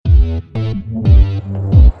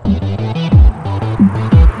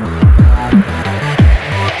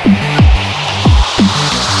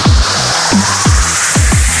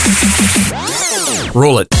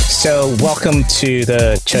Roll it. So welcome to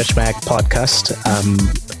the Church Mag podcast.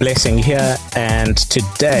 Blessing here. And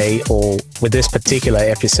today, or with this particular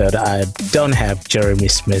episode, I don't have Jeremy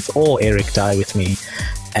Smith or Eric Dye with me.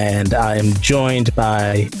 And I am joined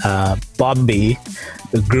by Bobby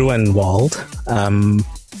Gruenwald.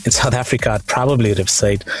 In South Africa, I'd probably would have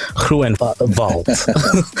said Gruenwald.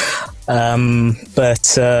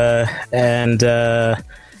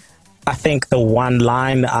 I think the one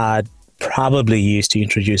line I'd probably use to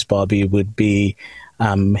introduce Bobby would be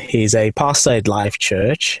he's a pastor at Life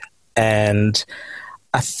Church, and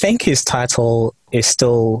I think his title is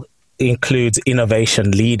still includes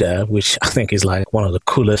innovation leader, which I think is like one of the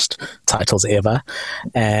coolest titles ever,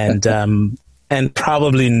 and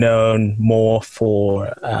probably known more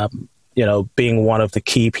for being one of the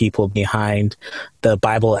key people behind the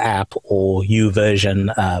Bible app or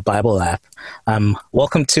YouVersion Bible app.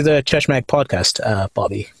 Welcome to the Church Mag podcast,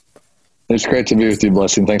 Bobby. It's great to be with you,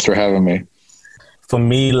 Blessing. Thanks for having me. For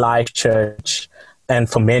me, Life Church, and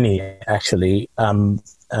for many actually,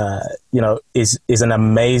 is an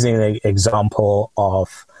amazing example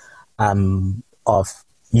of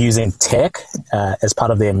using tech as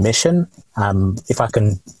part of their mission, if I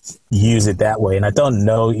can use it that way. And I don't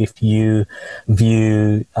know if you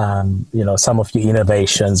view, some of your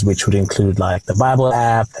innovations, which would include like the Bible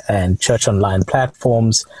app and church online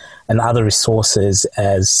platforms and other resources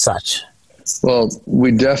as such. Well,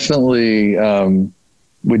 we definitely at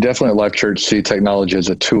Life Church see technology as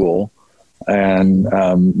a tool.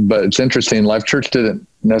 But it's interesting, Life Church didn't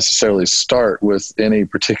necessarily start with any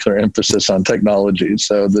particular emphasis on technology.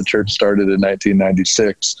 So the church started in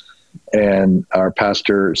 1996, and our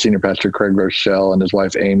senior pastor Craig Rochelle and his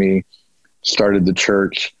wife Amy started the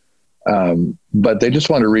church. But they just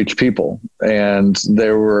wanted to reach people, and they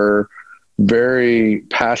were very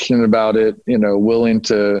passionate about it, willing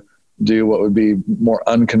to do what would be more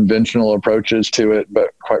unconventional approaches to it.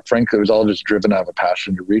 But quite frankly, it was all just driven out of a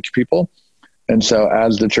passion to reach people. And so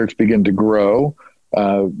as the church began to grow,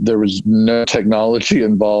 there was no technology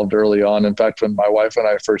involved early on. In fact, when my wife and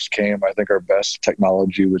I first came, I think our best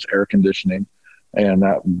technology was air conditioning, and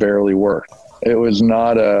that barely worked. It was a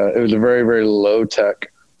very, very low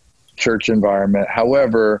tech church environment.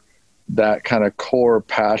 However, that kind of core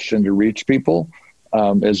passion to reach people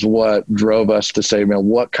is what drove us to say, man,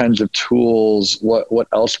 what kinds of tools, what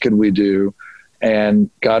else could we do? And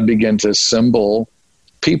God began to assemble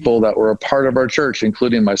people that were a part of our church,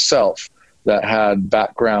 including myself, that had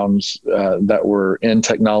backgrounds that were in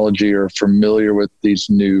technology or familiar with these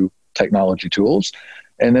new technology tools.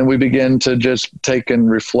 And then we began to just take and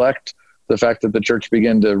reflect the fact that the church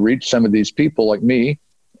began to reach some of these people like me,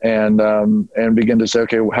 and begin to say,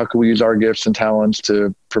 okay, how can we use our gifts and talents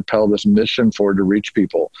to propel this mission forward to reach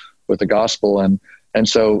people with the gospel? And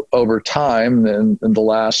so over time, in the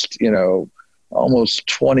last, almost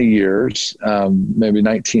 20 years, maybe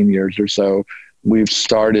 19 years or so, we've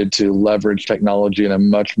started to leverage technology in a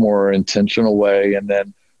much more intentional way. And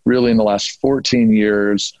then really in the last 14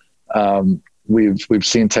 years, we've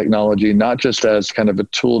seen technology not just as kind of a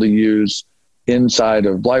tool to use inside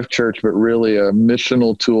of Life Church, but really a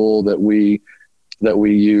missional tool that we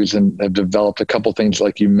use, and have developed a couple things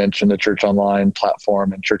like you mentioned, the Church Online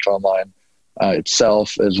platform and Church Online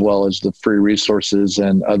itself, as well as the free resources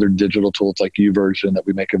and other digital tools like YouVersion that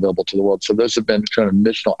we make available to the world. So those have been kind of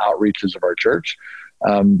missional outreaches of our church,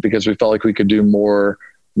 because we felt like we could do more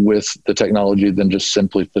with the technology than just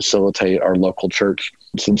simply facilitate our local church.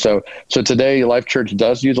 And so today Life Church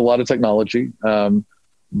does use a lot of technology,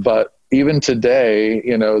 but even today,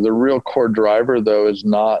 the real core driver, though, is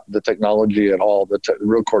not the technology at all. The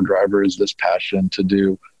real core driver is this passion to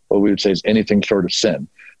do what we would say is anything short of sin,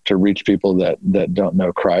 to reach people that don't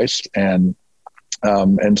know Christ. And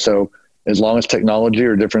so as long as technology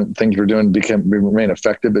or different things we're doing remain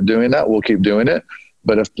effective at doing that, we'll keep doing it.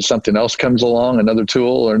 But if something else comes along, another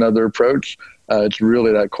tool or another approach, it's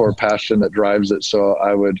really that core passion that drives it. So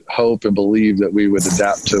I would hope and believe that we would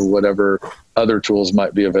adapt to whatever other tools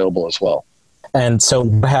might be available as well. And so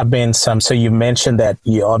there have been so you mentioned that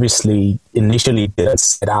you obviously initially didn't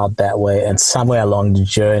set out that way, and somewhere along the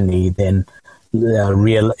journey then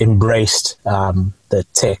embraced the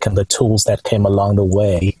tech and the tools that came along the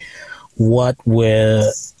way. What were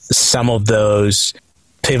some of those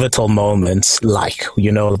pivotal moments, like,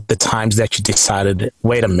 the times that you decided,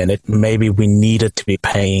 wait a minute, maybe we needed to be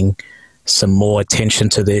paying some more attention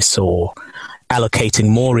to this or allocating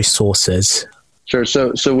more resources? Sure.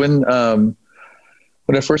 So when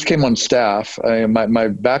I first came on staff, my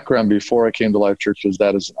background before I came to Life Church was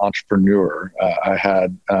that as an entrepreneur. I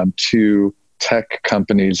had two tech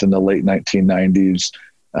companies in the late 1990s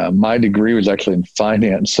My degree was actually in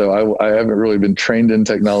finance, so I haven't really been trained in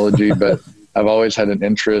technology, but I've always had an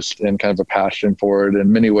interest and kind of a passion for it.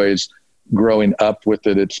 In many ways, growing up with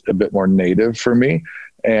it, it's a bit more native for me.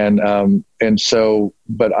 And so,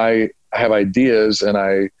 but I have ideas, and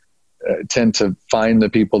I tend to find the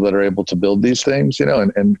people that are able to build these things,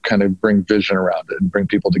 and kind of bring vision around it and bring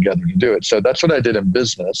people together to do it. So that's what I did in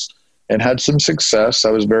business, and had some success.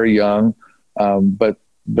 I was very young, but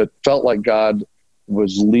felt like God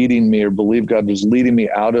was leading me, or believed God was leading me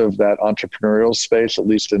out of that entrepreneurial space, at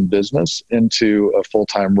least in business, into a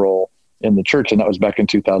full-time role in the church. And that was back in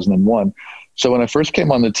 2001. So when I first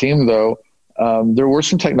came on the team, though, there were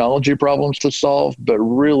some technology problems to solve, but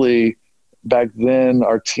really back then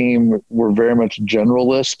our team were very much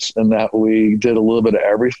generalists, in that we did a little bit of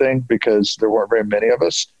everything because there weren't very many of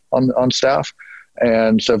us on staff.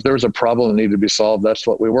 And so if there was a problem that needed to be solved, that's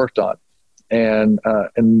what we worked on. And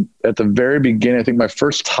at the very beginning, I think my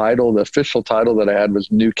first title, the official title that I had,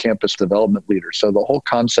 was New Campus Development Leader. So the whole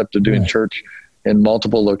concept of doing church in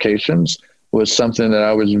multiple locations was something that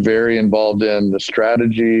I was very involved in, the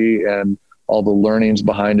strategy and all the learnings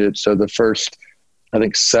behind it. So the first, I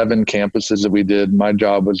think, 7 campuses that we did, my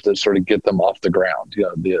job was to sort of get them off the ground,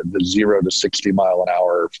 the 0 to 60 mile an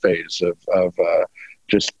hour phase of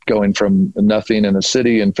just going from nothing in a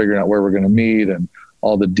city and figuring out where we're going to meet, and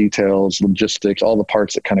all the details, logistics, all the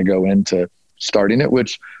parts that kind of go into starting it,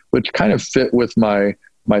 which kind of fit with my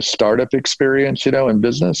startup experience, in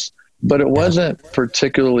business. But it wasn't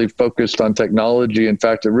particularly focused on technology. In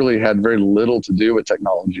fact, it really had very little to do with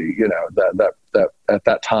technology, that at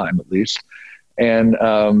that time, at least. And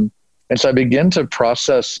so I began to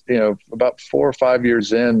process, about 4 or 5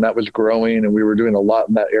 years in, that was growing, and we were doing a lot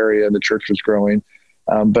in that area, and the church was growing.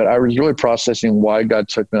 But I was really processing why God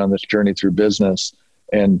took me on this journey through business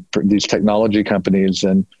and these technology companies,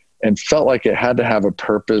 and felt like it had to have a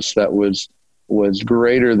purpose that was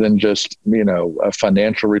greater than just, a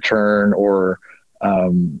financial return or,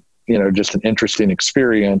 just an interesting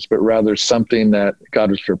experience, but rather something that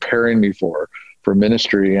God was preparing me for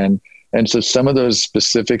ministry. And so some of those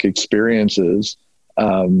specific experiences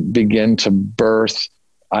begin to birth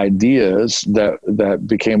ideas that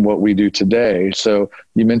became what we do today. So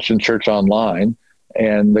you mentioned Church Online,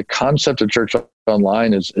 and the concept of Church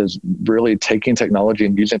Online is really taking technology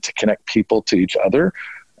and using it to connect people to each other,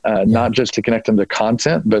 not just to connect them to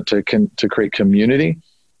content, but to create community.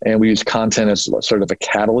 And we use content as sort of a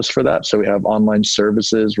catalyst for that. So we have online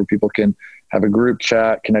services where people can have a group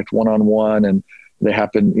chat, connect one-on-one, and they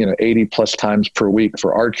happen, 80 plus times per week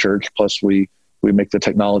for our church. Plus we make the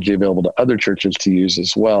technology available to other churches to use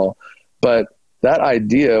as well. But that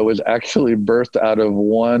idea was actually birthed out of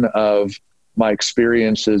one of my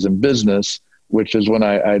experiences in business, which is when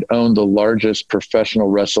I'd owned the largest professional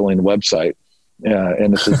wrestling website.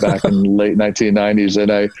 And this is back in late 1990s.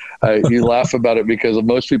 And you laugh about it because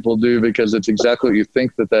most people do, because it's exactly what you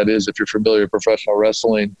think that is. If you're familiar with professional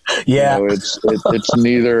wrestling,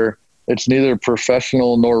 it's neither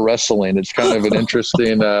professional nor wrestling. It's kind of an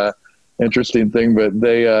interesting thing. But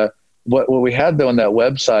what we had though on that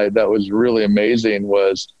website that was really amazing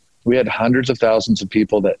was we had hundreds of thousands of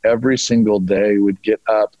people that every single day would get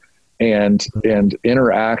up and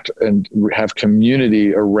interact and have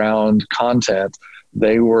community around content.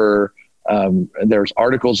 They were, there's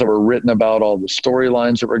articles that were written about all the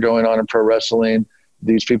storylines that were going on in pro wrestling.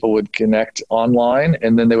 These people would connect online,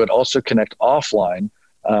 and then they would also connect offline,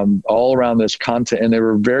 all around this content. And they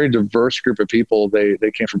were a very diverse group of people. They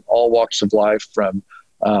came from all walks of life, from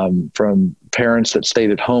parents that stayed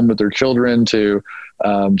at home with their children to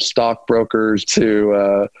stockbrokers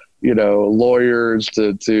to lawyers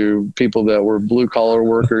to people that were blue collar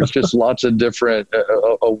workers, just lots of different,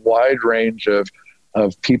 a wide range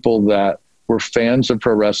of people that were fans of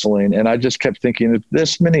pro wrestling. And I just kept thinking, if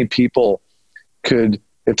this many people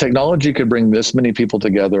if technology could bring this many people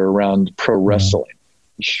together around pro wrestling,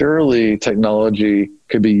 surely technology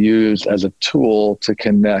could be used as a tool to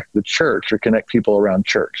connect the church or connect people around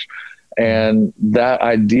church. And that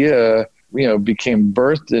idea became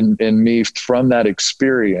birthed in me from that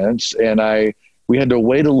experience. And we had to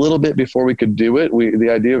wait a little bit before we could do it. The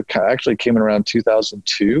idea actually came in around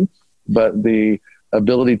 2002, but the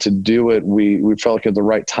ability to do it, we felt like the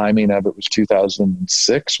right timing of it was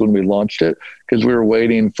 2006 when we launched it, because we were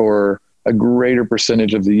waiting for a greater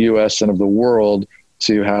percentage of the US and of the world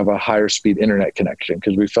to have a higher speed internet connection,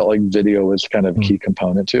 because we felt like video was kind of a key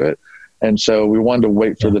component to it. And so we wanted to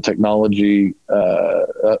wait for the technology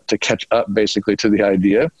to catch up basically to the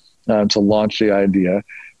idea, to launch the idea.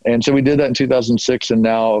 And so we did that in 2006. And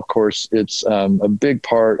now, of course, it's a big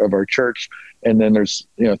part of our church. And then there's,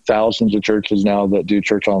 thousands of churches now that do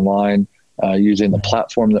church online using the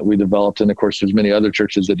platform that we developed. And of course, there's many other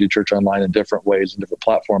churches that do church online in different ways and different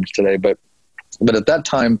platforms today. But at that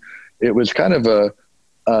time, it was kind of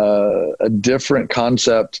a different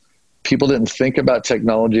concept. People didn't think about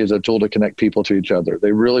technology as a tool to connect people to each other.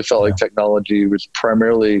 They really felt like technology was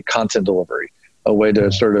primarily content delivery, a way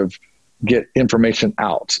to sort of get information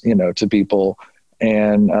out, to people.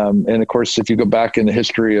 And of course, if you go back in the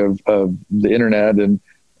history of the internet and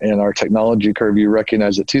our technology curve, you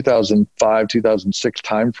recognize that 2005, 2006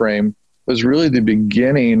 timeframe was really the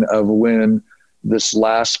beginning of when this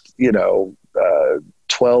last,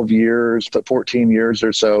 12 years to 14 years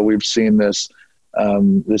or so, we've seen this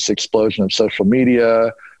explosion of social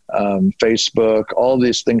media, Facebook, all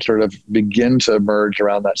these things sort of begin to emerge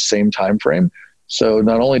around that same time frame. So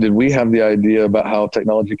not only did we have the idea about how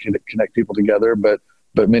technology can connect people together, but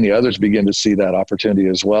many others begin to see that opportunity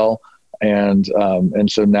as well. And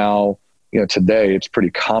so now, today it's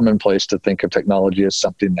pretty commonplace to think of technology as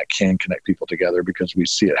something that can connect people together because we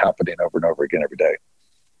see it happening over and over again every day.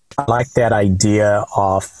 I like that idea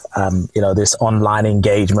of, this online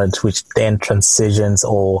engagement, which then transitions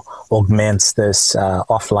or augments this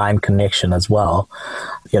offline connection as well.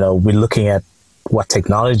 We're looking at what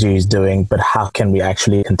technology is doing, but how can we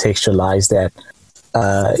actually contextualize that?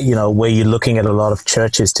 Where you're looking at a lot of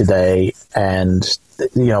churches today, and,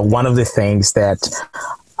 one of the things that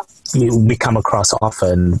we come across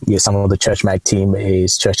often, some of the Church Mag team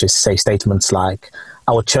is churches say statements like,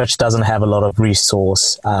 our church doesn't have a lot of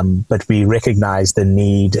resource, but we recognize the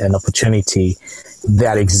need and opportunity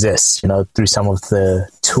that exists, through some of the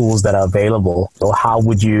tools that are available. Or how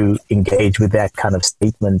would you engage with that kind of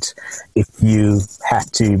statement if you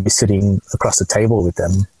had to be sitting across the table with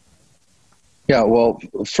them? Yeah, well,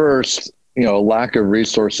 first, lack of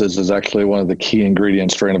resources is actually one of the key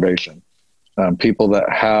ingredients for innovation. People that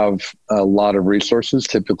have a lot of resources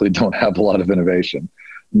typically don't have a lot of innovation.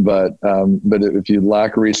 But if you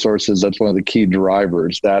lack resources, that's one of the key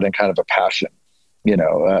drivers, that and kind of a passion,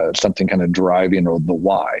 something kind of driving or the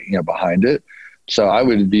why, behind it. So I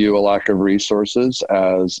would view a lack of resources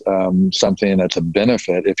as something that's a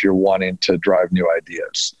benefit if you're wanting to drive new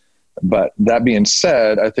ideas. But that being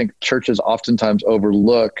said, I think churches oftentimes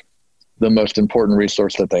overlook the most important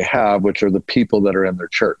resource that they have, which are the people that are in their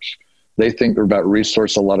church. They think about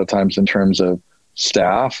resource a lot of times in terms of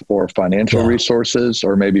staff or financial resources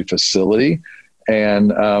or maybe facility.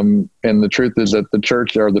 And the truth is that the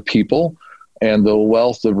church are the people, and the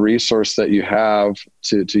wealth of resource that you have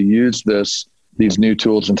to use these new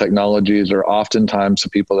tools and technologies are oftentimes the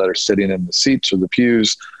people that are sitting in the seats or the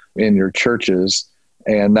pews in your churches.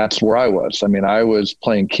 And that's where I was. I mean, I was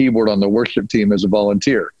playing keyboard on the worship team as a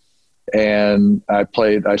volunteer, and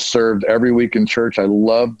I served every week in church. I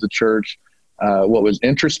loved the church. What was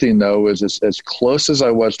interesting, though, is as close as I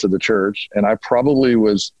was to the church, and I probably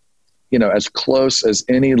was, as close as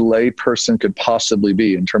any lay person could possibly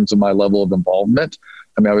be in terms of my level of involvement.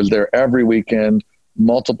 I mean, I was there every weekend,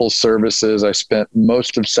 multiple services. I spent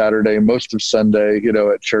most of Saturday, most of Sunday,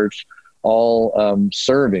 at church, all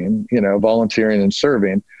serving, volunteering and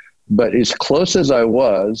serving. But as close as I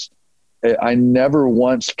was, I never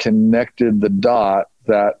once connected the dot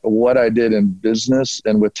that what I did in business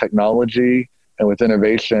and with technology and with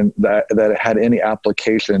innovation, that it had any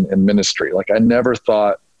application in ministry. Like I never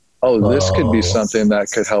thought, this could be something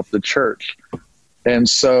that could help the church. And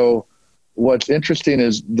so what's interesting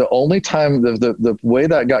is the only time the way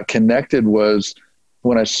that got connected was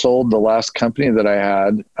when I sold the last company that I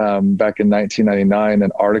had back in 1999.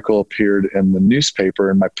 An article appeared in the newspaper,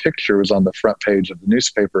 and my picture was on the front page of the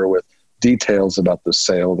newspaper with details about the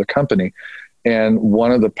sale of the company. And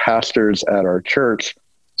one of the pastors at our church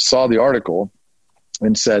saw the article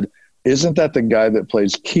and said, "Isn't that the guy that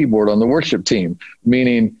plays keyboard on the worship team?"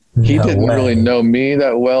 Meaning he didn't really know me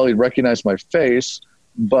that well. He recognized my face,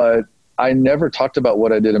 but I never talked about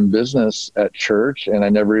what I did in business at church, and I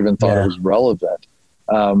never even thought it was relevant.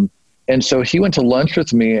 And so he went to lunch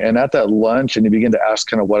with me, and at that lunch, and he began to ask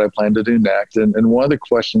kind of what I planned to do next. And one of the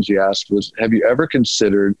questions he asked was, have you ever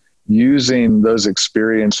considered using those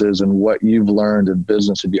experiences and what you've learned in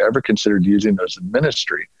business? Have you ever considered using those in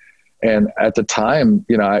ministry? And at the time,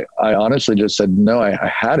 I honestly just said, no, I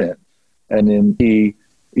hadn't. And then he,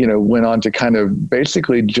 went on to kind of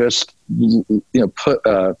basically just, put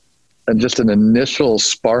just an initial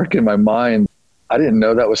spark in my mind. I didn't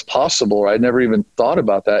know that was possible, or I'd never even thought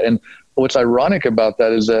about that. And what's ironic about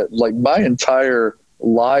that is that like my entire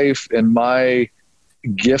life and my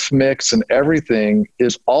gift mix and everything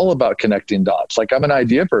is all about connecting dots. Like, I'm an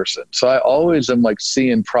idea person. So I always am like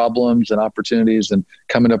seeing problems and opportunities and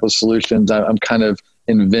coming up with solutions. I'm kind of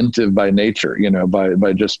inventive by nature,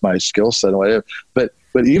 by just my skill set. But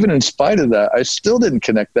even in spite of that, I still didn't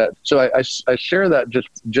connect that. So I share that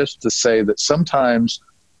just to say that sometimes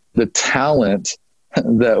the talent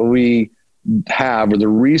that we have, or the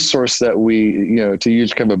resource that we, to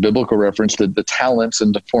use kind of a biblical reference, the talents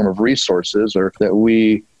in the form of resources, or that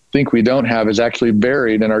we think we don't have, is actually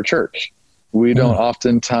buried in our church. We don't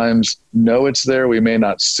oftentimes know it's there. We may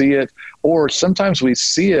not see it, or sometimes we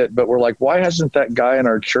see it, but we're like, why hasn't that guy in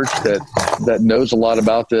our church that knows a lot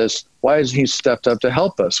about this, why hasn't he stepped up to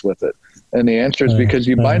help us with it? And the answer is because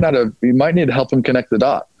you might need to help him connect the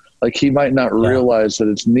dot. Like, he might not realize that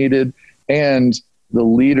it's needed. And the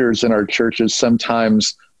leaders in our churches,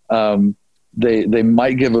 sometimes they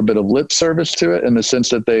might give a bit of lip service to it, in the sense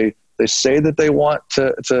that they say that they want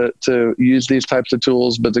to use these types of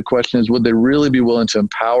tools, but the question is, would they really be willing to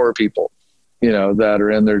empower people, that are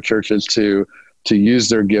in their churches to use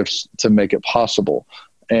their gifts to make it possible?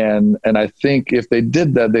 And I think if they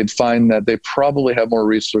did that, they'd find that they probably have more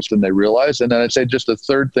resource than they realize. And then I'd say just a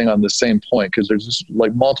third thing on the same point, because there's just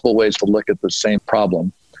like multiple ways to look at the same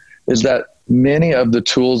problem, is that many of the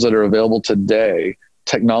tools that are available today,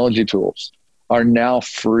 technology tools, are now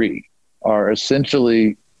free, are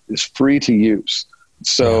essentially free to use.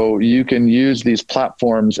 So you can use these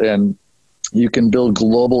platforms and you can build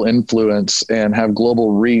global influence and have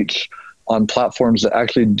global reach on platforms that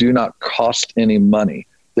actually do not cost any money.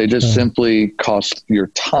 They just simply cost your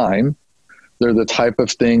time. They're the type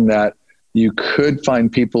of thing that you could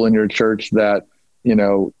find people in your church that,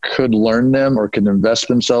 could learn them or could invest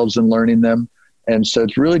themselves in learning them. And so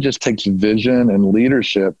it really just takes vision and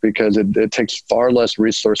leadership, because it takes far less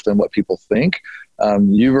resource than what people think.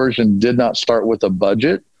 YouVersion did not start with a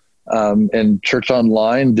budget, and Church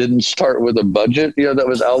Online didn't start with a budget, that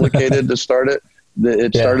was allocated to start it.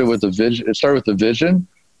 It started with a vision. It started with the vision,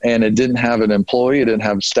 and it didn't have an employee. It didn't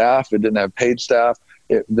have staff. It didn't have paid staff.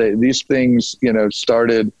 These things,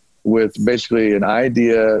 started with basically an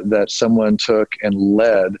idea that someone took and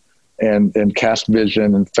led, and cast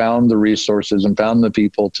vision and found the resources and found the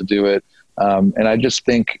people to do it. And I just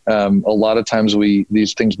think a lot of times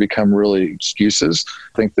these things become really excuses.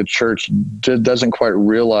 I think the church doesn't quite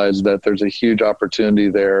realize that there's a huge opportunity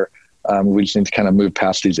there. We just need to kind of move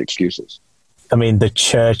past these excuses. I mean, the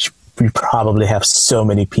church, we probably have so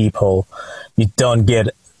many people. You don't get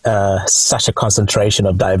such a concentration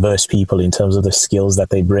of diverse people in terms of the skills that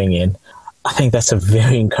they bring in. I think that's a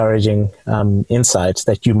very encouraging insight,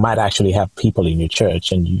 that you might actually have people in your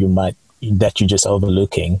church and that you're just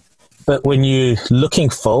overlooking. But when you're looking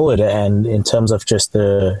forward, and in terms of just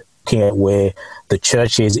looking at where the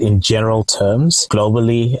church is in general terms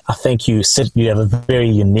globally, I think you have a very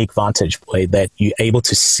unique vantage point, that you're able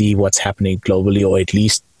to see what's happening globally, or at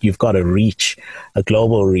least you've got a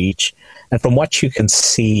global reach. And from what you can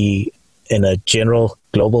see in a general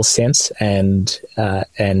global sense, and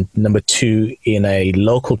number two, in a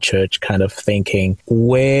local church kind of thinking,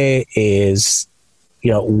 where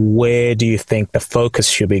do you think the focus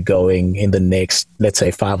should be going in the next, let's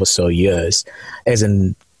say, 5 or so years? As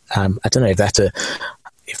in, I don't know if that's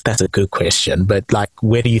a good question, but like,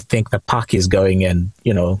 where do you think the puck is going? And,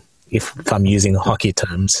 if I'm using hockey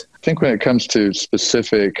terms, I think when it comes to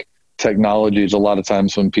specific technologies, a lot of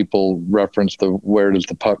times when people reference where does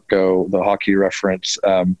the puck go, the hockey reference,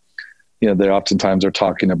 they oftentimes are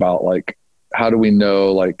talking about like, how do we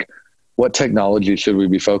know, like, what technology should we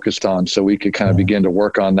be focused on, so we could kind of begin to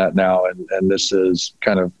work on that now, and this is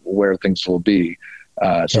kind of where things will be,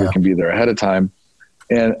 so we can be there ahead of time.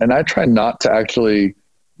 And I try not to actually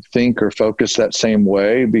think or focus that same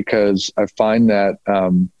way, because I find that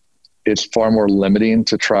it's far more limiting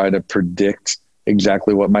to try to predict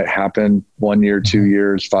exactly what might happen 1 year, 2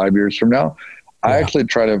 years, 5 years from now. I actually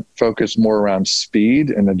try to focus more around speed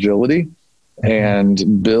and agility,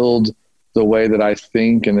 and build the way that I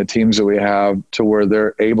think and the teams that we have to where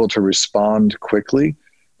they're able to respond quickly,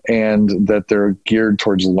 and that they're geared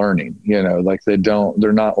towards learning, like they're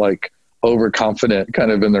not like overconfident kind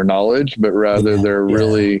of in their knowledge, but rather they're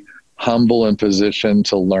really humble and positioned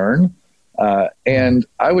to learn. And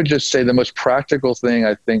I would just say the most practical thing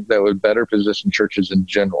I think that would better position churches in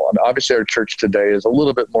general. And obviously our church today is a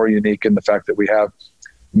little bit more unique in the fact that we have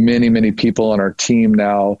many, many people on our team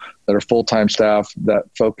now that are full-time staff that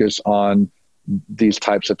focus on these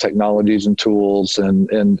types of technologies and tools. And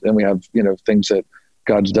we have, things that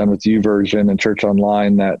God's done with YouVersion and Church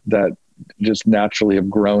Online that just naturally have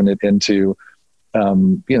grown it into,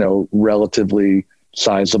 relatively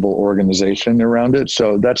sizable organization around it.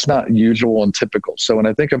 So that's not usual and typical. So when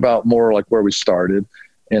I think about more like where we started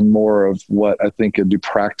and more of what I think would be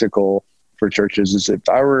practical for churches is if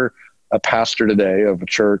I were a pastor today of a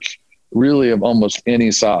church, really of almost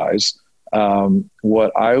any size,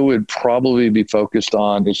 what I would probably be focused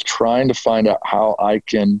on is trying to find out how I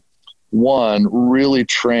can, one, really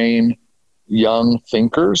train young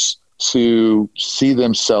thinkers to see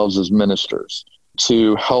themselves as ministers,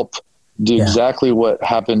 to help do exactly what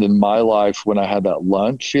happened in my life when I had that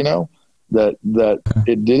lunch, that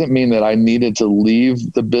it didn't mean that I needed to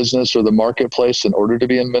leave the business or the marketplace in order to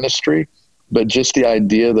be in ministry, but just the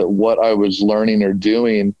idea that what I was learning or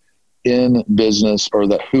doing in business, or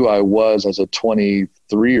that who I was as a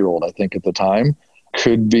 23-year-old, I think at the time,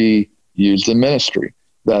 could be used in ministry,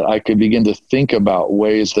 that I could begin to think about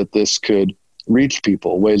ways that this could reach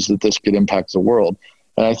people, ways that this could impact the world.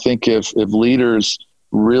 And I think if leaders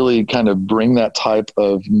really kind of bring that type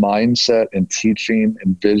of mindset and teaching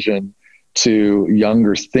and vision to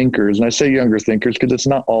younger thinkers, and I say younger thinkers because it's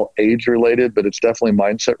not all age related, but it's definitely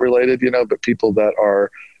mindset related, but people that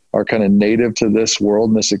are kind of native to this world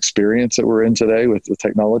and this experience that we're in today with the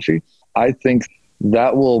technology, I think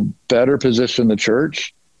that will better position the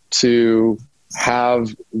church to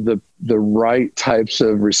have the right types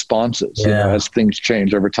of responses as things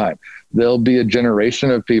change over time. There'll be a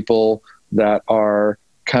generation of people that are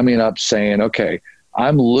coming up saying, okay,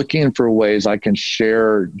 I'm looking for ways I can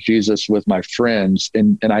share Jesus with my friends,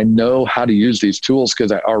 and I know how to use these tools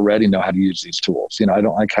because I already know how to use these tools. I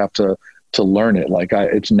don't have to learn it.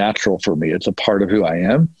 It's natural for me. It's a part of who I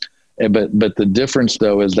am. But the difference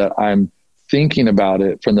though is that I'm thinking about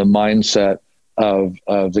it from the mindset of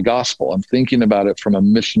the gospel. I'm thinking about it from a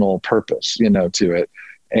missional purpose, to it.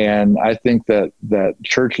 And I think that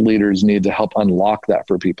church leaders need to help unlock that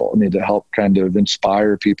for people, need to help kind of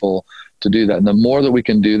inspire people to do that. And the more that we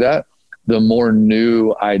can do that, the more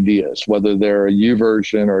new ideas, whether they're a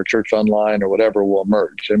YouVersion or a Church Online or whatever, will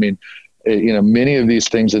emerge. I mean, many of these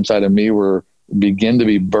things inside of me begin to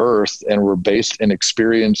be birthed and were based in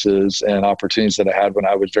experiences and opportunities that I had when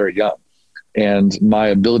I was very young. And my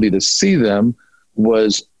ability to see them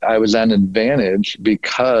I was at an advantage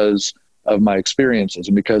because of my experiences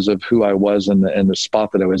and because of who I was and the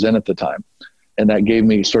spot that I was in at the time. And that gave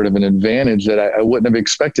me sort of an advantage that I wouldn't have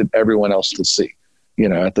expected everyone else to see,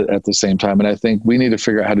 at the same time. And I think we need to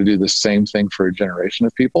figure out how to do the same thing for a generation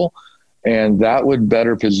of people. And that would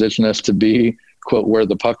better position us to be, quote, where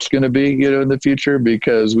the puck's going to be, in the future,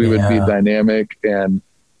 because we would be dynamic and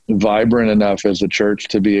vibrant enough as a church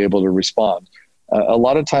to be able to respond. A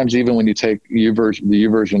lot of times, even when you take the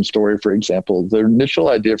YouVersion story, for example, the initial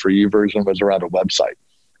idea for YouVersion was around a website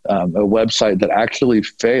that actually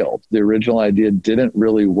failed. The original idea didn't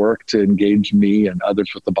really work to engage me and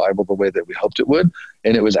others with the Bible the way that we hoped it would.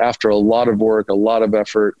 And it was after a lot of work, a lot of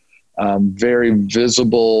effort, very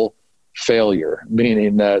visible failure,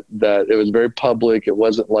 meaning that it was very public. It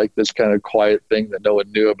wasn't like this kind of quiet thing that no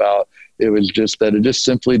one knew about. It was just that it just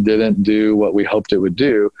simply didn't do what we hoped it would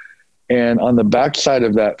do. And on the backside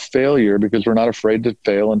of that failure, because we're not afraid to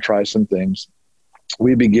fail and try some things,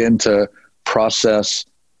 we begin to process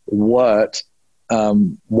why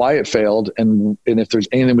it failed and if there's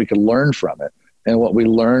anything we could learn from it. And what we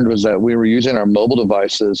learned was that we were using our mobile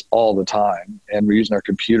devices all the time, and we're using our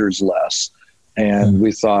computers less. And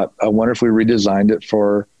we thought, I wonder if we redesigned it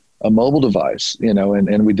for a mobile device,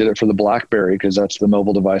 and we did it for the BlackBerry because that's the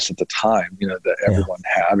mobile device at the time, that everyone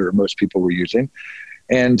had or most people were using.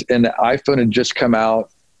 And the iPhone had just come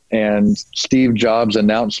out, and Steve Jobs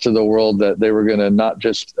announced to the world that they were going to not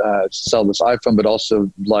just sell this iPhone, but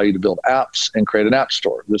also allow you to build apps and create an app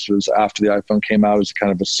store. This was after the iPhone came out. It was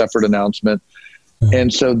kind of a separate announcement.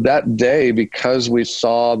 And so that day, because we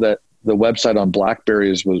saw that the website on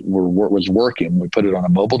BlackBerries was working, we put it on a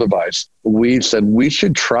mobile device, we said we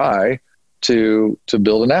should try to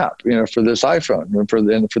build an app, for this iPhone and for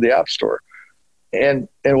the App Store. And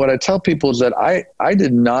what I tell people is that I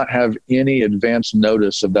did not have any advance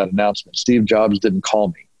notice of that announcement. Steve Jobs didn't call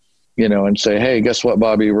me, and say, hey, guess what,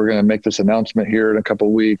 Bobby, we're going to make this announcement here in a couple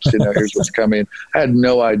of weeks. Here's what's coming. I had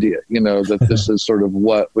no idea, that this is sort of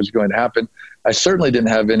what was going to happen. I certainly didn't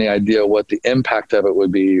have any idea what the impact of it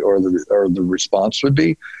would be or the response would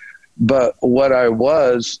be. But what I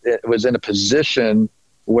was in a position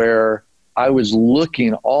where I was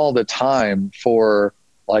looking all the time for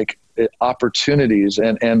opportunities.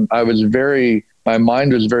 And my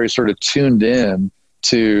mind was very sort of tuned in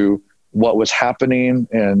to what was happening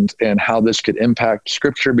and how this could impact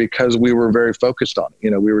Scripture, because we were very focused on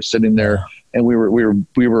it. We were sitting there and we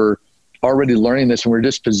were already learning this, and we're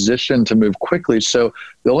just positioned to move quickly. So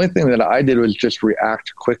the only thing that I did was just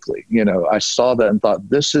react quickly. I saw that and thought,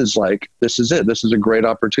 this is it. This is a great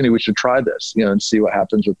opportunity. We should try this, and see what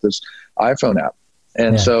happens with this iPhone app.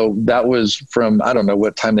 And so that was from, I don't know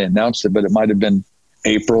what time they announced it, but it might've been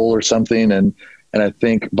April or something. And I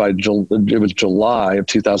think it was July of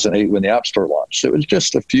 2008 when the App Store launched. So it was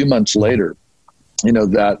just a few months later,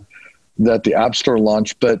 that the App Store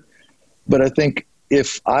launched. But I think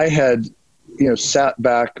if I had, sat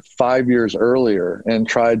back 5 years earlier and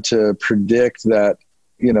tried to predict that,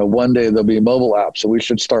 one day there'll be a mobile app, so we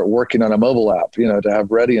should start working on a mobile app, to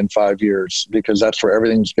have ready in 5 years, because that's where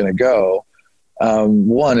everything's going to go.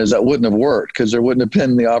 One is that wouldn't have worked, because there wouldn't have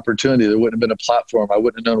been the opportunity. There wouldn't have been a platform. I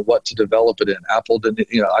wouldn't have known what to develop it in. Apple didn't,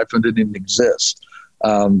 iPhone didn't even exist.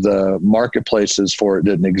 The marketplaces for it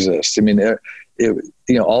didn't exist. I mean,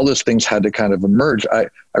 all those things had to kind of emerge. I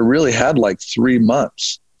really had like 3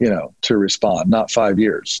 months, to respond, not 5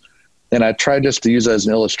 years. And I tried just to use that as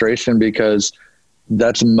an illustration, because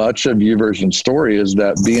that's much of YouVersion's story, is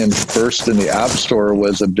that being first in the App Store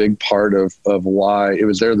was a big part of why it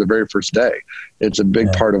was there the very first day. It's a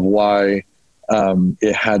big part of why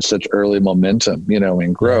it had such early momentum,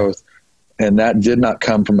 in growth. And that did not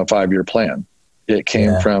come from a 5-year plan. It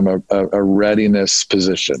came from a readiness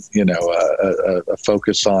position, a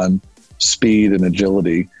focus on speed and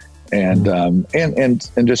agility, and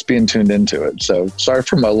just being tuned into it. So sorry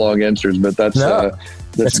for my long answers, but that's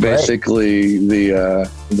basically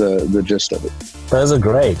the gist of it. Those are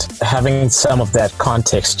great. Having some of that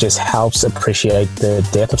context just helps appreciate the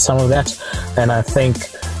depth of some of that. And I think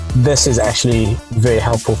this is actually very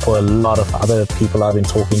helpful for a lot of other people I've been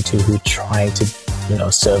talking to who try to,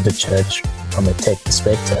 serve the church from a tech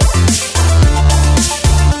perspective.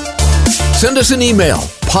 Send us an email,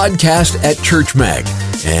 podcast@churchmag.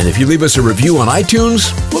 And if you leave us a review on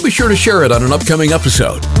iTunes, we'll be sure to share it on an upcoming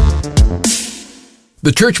episode.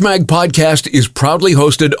 The Church Mag podcast is proudly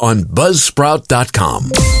hosted on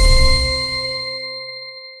Buzzsprout.com.